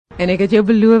En ek het jou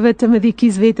beloof, Timothy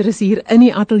Kieswetter is hier in die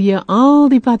ateljee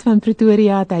al die pad van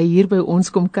Pretoria het hy hier by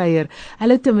ons kom kuier.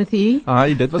 Hallo Timothy.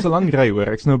 Ai, dit was 'n lang ry hoor,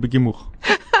 ek's nou 'n bietjie moeg.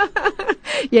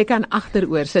 Jy kan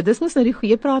agteroor sit. Dis mos nou die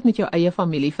goeie praat met jou eie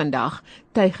familie vandag.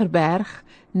 Tygerberg,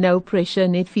 no pressure,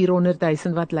 net 400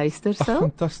 000 wat luister so.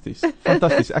 Fantasties.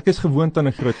 Fantasties. Ek is gewoond aan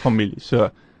 'n groot familie,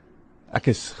 so ek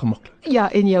is gemaklik.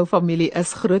 Ja, en jou familie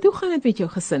is groot. Hoe gaan dit met jou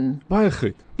gesin? Baie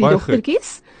goed. Die Baie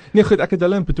dogtertjies? Goed. Nee, goed, ek het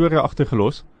hulle in Pretoria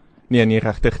agtergelos. Nee,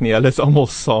 regtig nie. Hulle is almal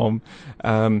saam.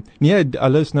 Nee,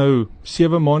 hulle is nou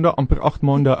 7 maande, amper 8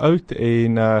 maande oud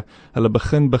en hulle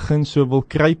begin so wil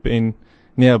kruip en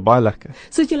nee, baie lekker.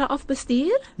 So het julle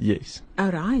afbestuur? Yes.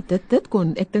 Alright, dit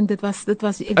kon. Ek dink dit was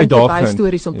ek dink baie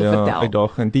stories om te vertel. Ja,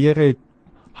 uitdagend. Die Here het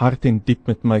hard en diep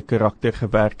met my karakter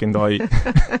gewerk in daai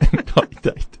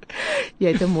tyd.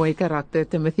 Jy het 'n mooi karakter,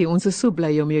 Timothy. Ons is so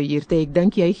bly om jou hier te hê. Ek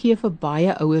dink jy gee vir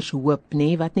baie ouers hoop,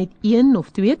 nê, wat net 1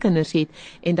 of 2 kinders het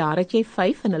en daar het jy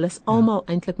 5 en hulle is almal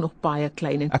eintlik nog baie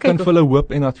klein. En ek kan vir hulle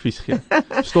hoop en advies gee.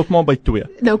 Stop maar by 2.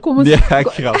 Nou kom ons. Nee, ek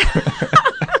grap.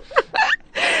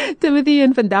 Timothy,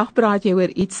 en vandag praat jy oor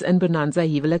iets in Bonanza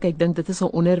huwelik. Ek dink dit is 'n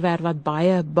onderwerp wat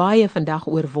baie vandag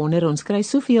oorwonder. Ons kry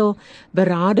soveel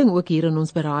berading ook hier in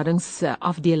ons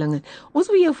beradingsafdeling. Ons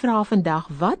wil jou vra vandag,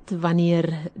 wat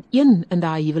wanneer een in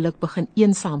daai huwelik begin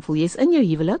eensaam voel? Jy's in jou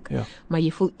huwelik, ja, maar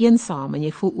jy voel eensaam en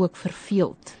jy voel ook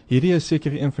verveeld. Hierdie is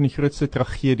seker een van die grootste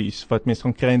tragedies wat mense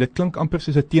gaan kry en dit klink amper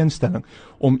soos 'n teenstelling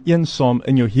om eensaam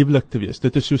in jou huwelik te wees.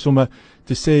 Dit is soos om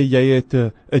te sê jy het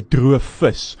 'n droë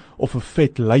vis of 'n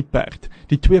vet luiperd.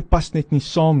 Die twee pas net nie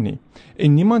saam nie.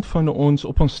 En niemand van ons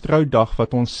op ons troudag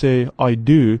wat ons sê I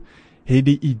do, het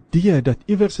die idee dat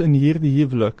iewers in hierdie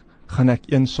huwelik gaan ek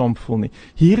eensaam voel nie.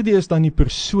 Hierdie is dan die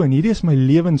persoon, hierdie is my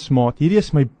lewensmaat, hierdie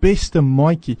is my beste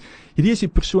maatjie. Hierdie is die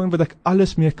persoon wat ek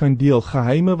alles mee kan deel,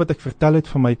 geheime wat ek vertel het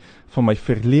van my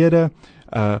verlede.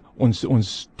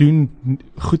 Ons doen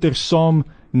goeie saam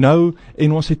nou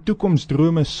en ons het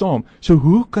toekomsdrome saam. So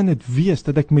hoe kan dit wees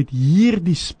dat ek met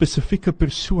hierdie spesifieke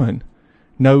persoon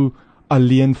nou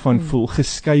alleen van voel,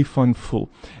 geskei van voel?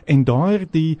 En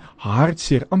daardie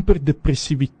hartseer, amper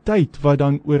depressiwiteit wat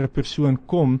dan oor 'n persoon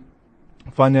kom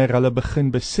wanneer hulle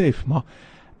begin besef, maar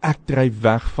ek dryf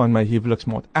weg van my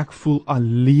huweliksmaat. Ek voel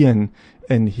alleen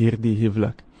in hierdie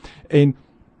huwelik. En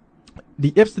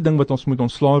die eerste ding wat ons moet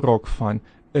ontslaa raak van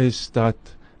is dat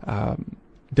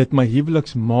dit my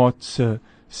huweliksmaat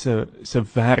se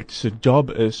werk, se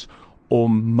job is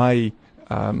om my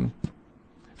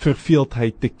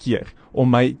verveeldheid te keer, om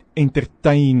my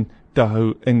entertain te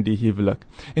hou in die huwelik.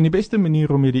 En die beste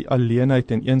manier om hierdie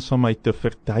alleenheid en eensaamheid te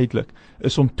verduidelik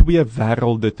is om 2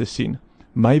 wêrelde te sien.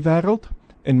 My wêreld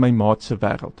en my maat se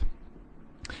wêreld.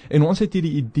 En ons het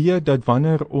hierdie idee dat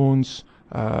wanneer ons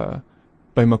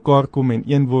by mekaar kom en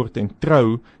een word en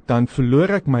trou, dan verloor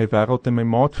ek my wêreld en my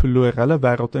maat verloor hulle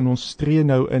wêreld en ons stree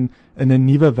nou in 'n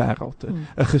nuwe wêreld,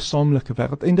 'n gesamentlike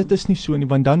wêreld. En dit is nie so nie,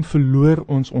 want dan verloor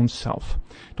ons onsself.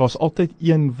 Daar's altyd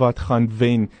een wat gaan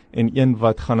wen en een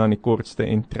wat gaan aan die kortste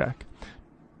end trek.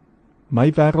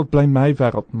 My wêreld bly my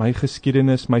wêreld, my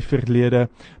geskiedenis, my verlede,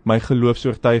 my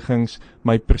geloofsoortuigings,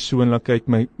 my persoonlikheid,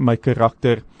 my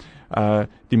karakter,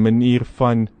 die manier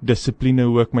van dissipline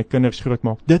hoe ek my kinders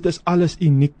grootmaak. Dit is alles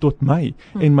uniek tot my.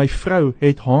 En my vrou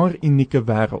het haar unieke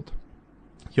wêreld.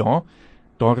 Ja,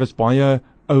 daar is baie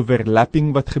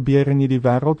overlapping wat gebeur in hierdie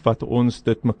wêreld, wat ons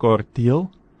dit mekaar deel.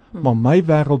 Maar my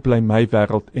wêreld bly my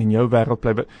wêreld en jou wêreld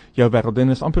bly jou wêreld. En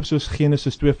is amper soos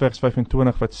Genesis 2 vers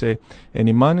 25 wat sê, en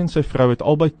die man en sy vrou het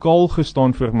albei kaal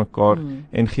gestaan voor mekaar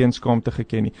en geen skaamte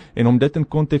geken nie. En om dit in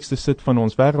konteks te sit van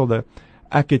ons wêrelde,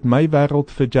 ek het my wêreld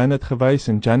vir Janet gewys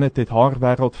en Janet het haar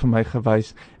wêreld vir my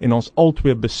gewys en ons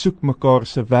albei besoek mekaar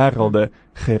se wêrelde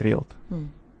gereeld.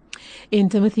 En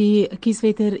Timothy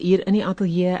Kieswetter hier in die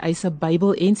ateljee, hy's 'n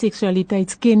Bybel- en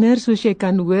seksualiteitskenner, soos jy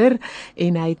kan hoor,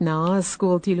 en hy het na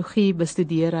skool teologie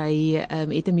bestudeer. Hy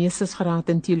het 'n meestersgraad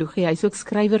in teologie. Hy's ook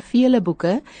skrywer vele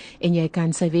boeke en jy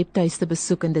kan sy webtuiste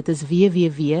besoek en dit is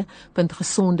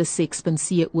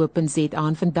www.gesondeseks.co.za.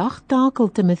 En vandag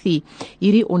takel Timothy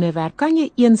hierdie onderwerp. Kan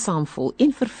jy eensaam voel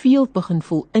en verveeld begin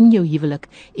voel in jou huwelik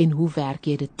en hoe werk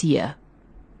jy dit te?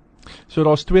 So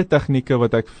daar's 2 tegnieke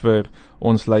wat ek vir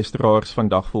ons luisteraars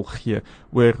vandag wil gee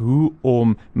oor hoe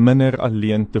om minder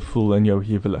alleen te voel in jou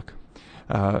huwelik.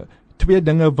 2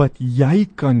 dinge wat jy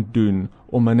kan doen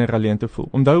om minder alleen te voel.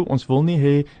 Onthou, ons wil nie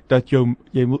hê dat jy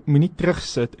moenie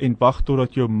terugsit en wag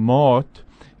totdat jou maat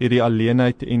hierdie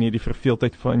alleenheid en hierdie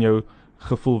verveeldheid van jou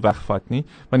gevoel wegvat nie.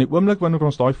 Want die oomblik wanneer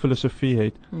ons daai filosofie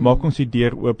het, maak ons die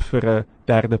deur oop vir 'n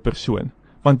derde persoon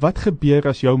Want wat gebeur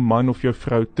as jou man of jou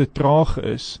vrou te traag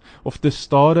is, of te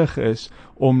stadig is,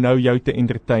 om nou jou te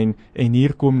entertain, en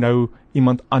hier kom nou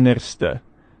iemand anderste,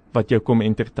 wat jou kom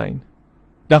entertain?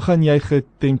 Dan gaan jy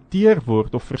getempteer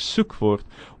word, of versoek word,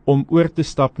 om oor te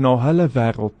stap na hulle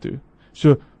wêreld toe.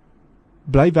 So,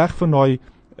 bly weg van daai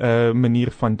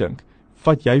manier van dink.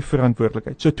 Vat jy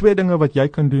verantwoordelikheid. So 2 dinge wat jy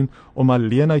kan doen om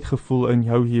alleenheidgevoel in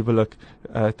jou huwelik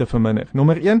te verminder.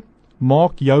 Nommer 1,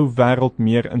 maak jou wêreld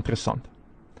meer interessant.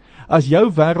 As jou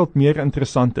wêreld meer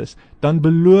interessant is, dan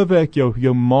beloof ek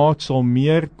jou maat sal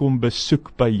meer kom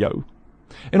besoek by jou.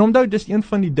 En onthou, dis een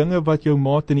van die dinge wat jou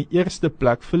maat in die eerste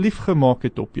plek verlief gemaak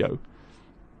het op jou.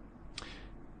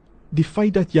 Die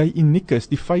feit dat jy uniek is,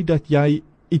 die feit dat jy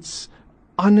iets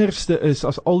anderste is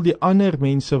as al die ander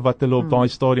mense wat hulle op daai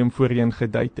stadium voorheen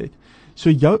gedate het. So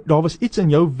daar was iets in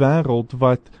jou wêreld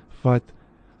wat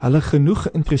hulle genoeg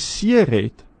geïnteresseer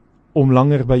het om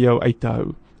langer by jou uit te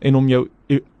hou en om jou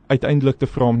uiteindelik te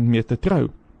vra om mee te trou.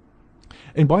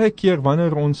 En baie keer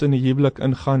wanneer ons in 'n huwelik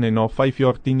ingaan en na 5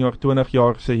 jaar, 10 jaar, 20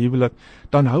 jaar se huwelik,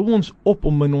 dan hou ons op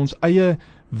om in ons eie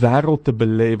wêreld te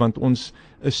belê, want ons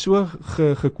is so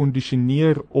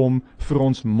gekondisioneer om vir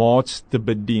ons maats te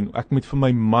bedien. Ek moet vir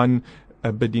my man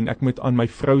bedien, ek moet aan my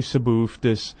vrou se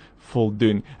behoeftes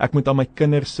voldoen, ek moet aan my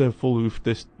kinders se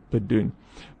behoeftes bedoen.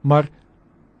 Maar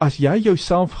as jy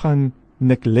jouself gaan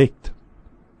neglect,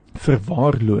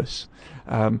 verwaarloos,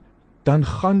 dan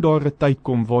gaan daar 'n tyd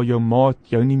kom waar jou maat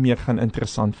jou nie meer gaan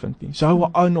interessant vind nie. So hou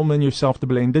aan om in jouself te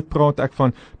bly, en dit praat ek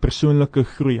van persoonlike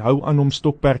groei. Hou aan om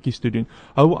stokperdjies te doen.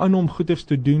 Hou aan om goeders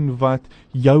te doen wat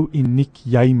jou uniek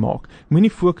jy maak.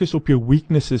 Moenie fokus op jou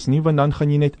weaknesses nie, want dan gaan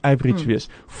jy net average wees.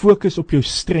 Fokus op jou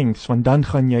strengths, want dan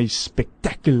gaan jy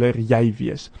spectacular jy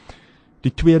wees.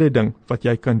 Die tweede ding wat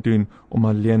jy kan doen om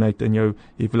alleenheid in jou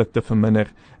huwelik te verminder,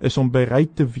 is om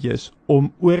bereid te wees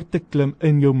om oor te klim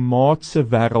in jou maat se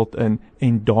wêreld in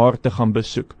en daar te gaan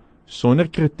besoek. Sonder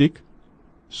kritiek,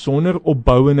 sonder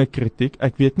opbouende kritiek.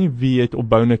 Ek weet nie wie het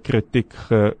opbouende kritiek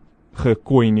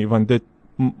gekooi nie, want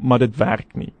maar dit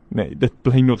werk nie. Nee, dit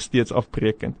bly nog steeds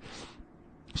afbreekend.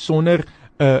 Sonder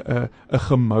 'n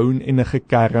gemoun en 'n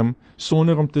gekerm,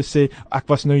 sonder om te sê, ek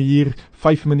was nou hier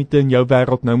 5 minute in jou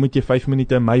wêreld, nou moet jy 5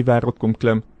 minute in my wêreld kom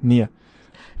klim. Nee.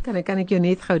 Kan ek jou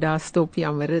net gou daar stop,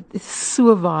 jammer, dit is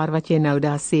so waar wat jy nou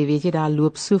daar sê, weet jy, daar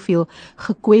loop soveel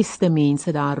gekweste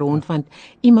mense daar rond, want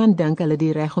iemand dink hulle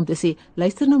die reg om te sê,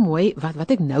 luister nou mooi,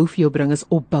 wat ek nou vir jou bring is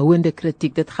opbouende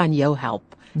kritiek, dit gaan jou help.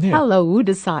 Nee. Hello, who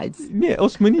decides? Nee,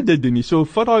 ons moet nie dit doen nie. So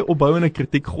vat daai opbouende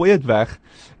kritiek, gooi dit weg.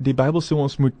 Die Bybel sê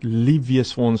ons moet lief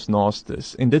wees vir ons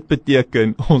naastes, en dit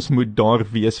beteken ons moet daar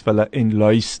wees vir hulle en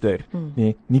luister,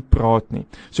 nee, nie praat nie.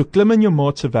 So klim in jou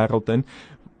maat se wêreld in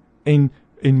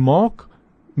en maak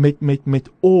met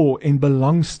awe en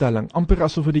belangstelling, amper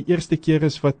asof dit die eerste keer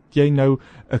is wat jy nou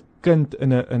 'n kind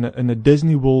in 'n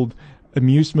Disney World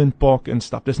amusement park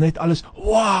instap. Dis net alles,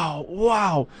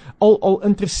 wow, al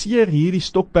interesseer hierdie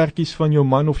stokperdjies van jou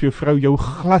man of jou vrou jou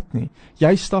glad nie.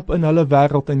 Jy stap in hulle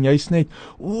wêreld en jy's net,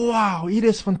 wow, hier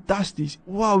is fantasties,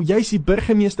 wow, jy's die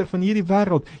burgemeester van hierdie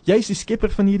wêreld, jy's die skepper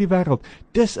van hierdie wêreld,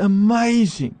 dis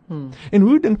amazing. En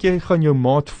hoe dink jy gaan jou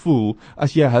maat voel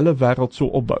as jy hulle wêreld so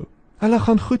opbou? Hulle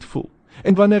gaan goed voel.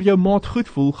 En wanneer jou maat goed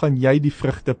voel, gaan jy die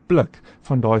vrugte pluk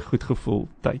van daai goed gevoel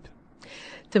tyd.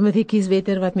 Timothy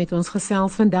Kieswetter wat met ons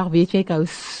gesels vandag, weet jy, ek hou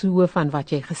so van wat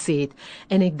jy gesê het,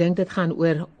 en ek dink dit gaan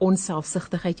oor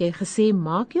onselfsugtigheid. Jy gesê,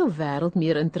 maak jou wêreld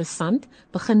meer interessant,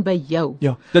 begin by jou.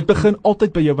 Ja, dit begin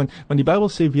altyd by jou, want die Bybel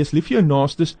sê, wees lief vir jou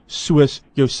naastes soos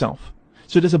jouself.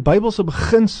 So dis 'n Bybelse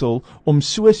beginsel om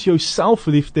soos jouself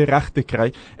liefde reg te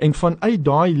kry, en vanuit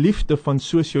daai liefde van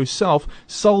soos jouself,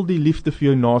 sal die liefde vir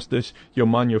jou naastes, jou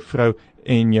man, jou vrou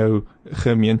en jou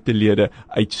gemeentelede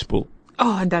uitspoel.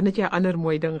 En dan het jy 'n ander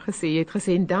mooi ding gesê. Jy het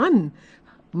gesê, en dan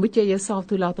moet jy jouself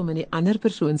toelaat om in die ander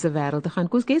persoon se wêreld te gaan.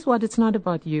 Because guess what, it's not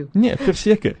about you. Nee,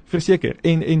 verseker.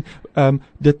 En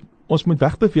ons moet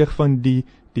wegbeweeg van die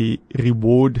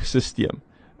reward systeem.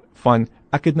 Van,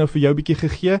 ek het nou vir jou 'n bietjie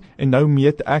gegee, en nou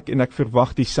meet ek en ek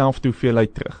verwag dieselfde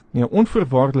hoeveelheid terug. Nee,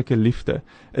 onvoorwaardelike liefde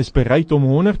is bereid om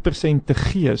 100% te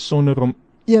gee, sonder om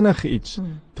enige iets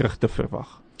terug te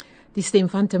verwag. Die stem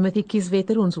van Timothy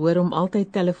Kieswetter, ons hoor hom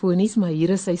altyd telefonies, maar hier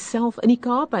is hy self in die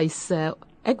Kaap. Ek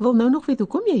wil nou nog weet, hoe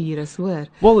kom jy hier is, hoor?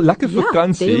 Wel, lekker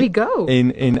vakansie. There we go.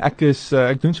 En ek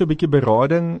doen so 'n bietjie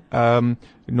berading,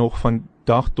 nog van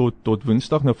dag tot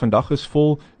Woensdag. Nou vandag is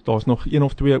vol, daar's nog 1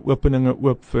 of 2 openinge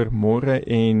oop vir môre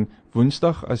en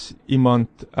Woensdag. As iemand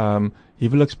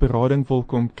huweliksberading wil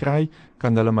kom kry,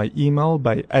 kan hulle my e-mail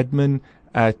by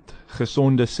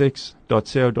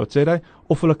admin@gesondeseks.co.za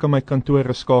of hulle kan my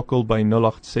kantore skakel by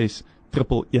 086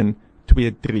 111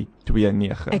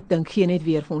 2329. Ek dink gee net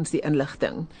weer vir ons die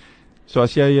inligting. So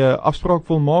as jy 'n afspraak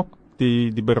wil maak,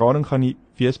 die berading gaan nie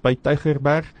wees by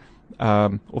Tygerberg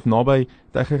of naby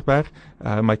Tygerberg.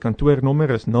 My kantoornommer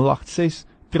is 086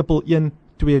 111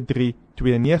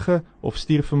 2329 of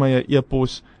stuur vir my 'n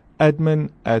e-pos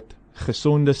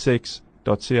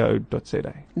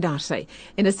admin@gesondeseks.co.za. Daar sê.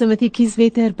 En dis Timothy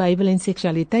Kieswetter, Bybel en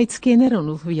seksualiteitskenner, en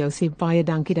ons wil jou sê baie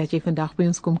dankie dat jy vandag by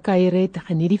ons kom kuier het.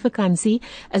 Geniet die vakansie.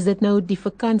 Is dit nou die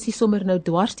vakansie sommer nou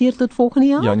dwarsteer tot volgende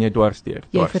jaar? Ja, nee, dwarsteer.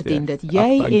 Jy verdien dit.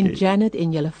 Jy en Janet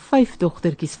en julle 5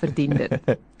 dogtertjies verdien dit.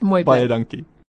 Mooi bly. Baie dankie.